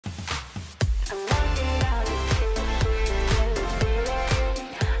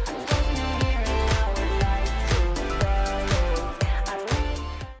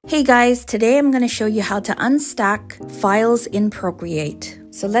Hey guys, today I'm going to show you how to unstack files in Procreate.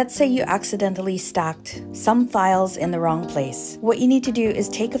 So let's say you accidentally stacked some files in the wrong place. What you need to do is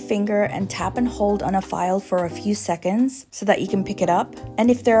take a finger and tap and hold on a file for a few seconds so that you can pick it up.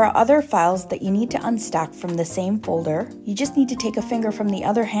 And if there are other files that you need to unstack from the same folder, you just need to take a finger from the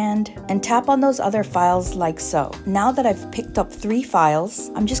other hand and tap on those other files like so. Now that I've picked up 3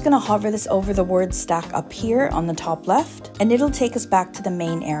 files, I'm just going to hover this over the word stack up here on the top left, and it'll take us back to the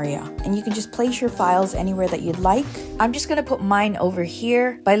main area. And you can just place your files anywhere that you'd like. I'm just going to put mine over here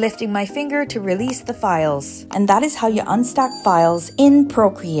by lifting my finger to release the files. And that is how you unstack files in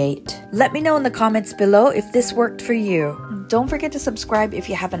Procreate. Let me know in the comments below if this worked for you. Don't forget to subscribe if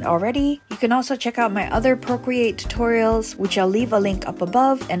you haven't already. You can also check out my other Procreate tutorials, which I'll leave a link up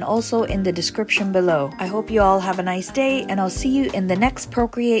above and also in the description below. I hope you all have a nice day, and I'll see you in the next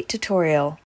Procreate tutorial.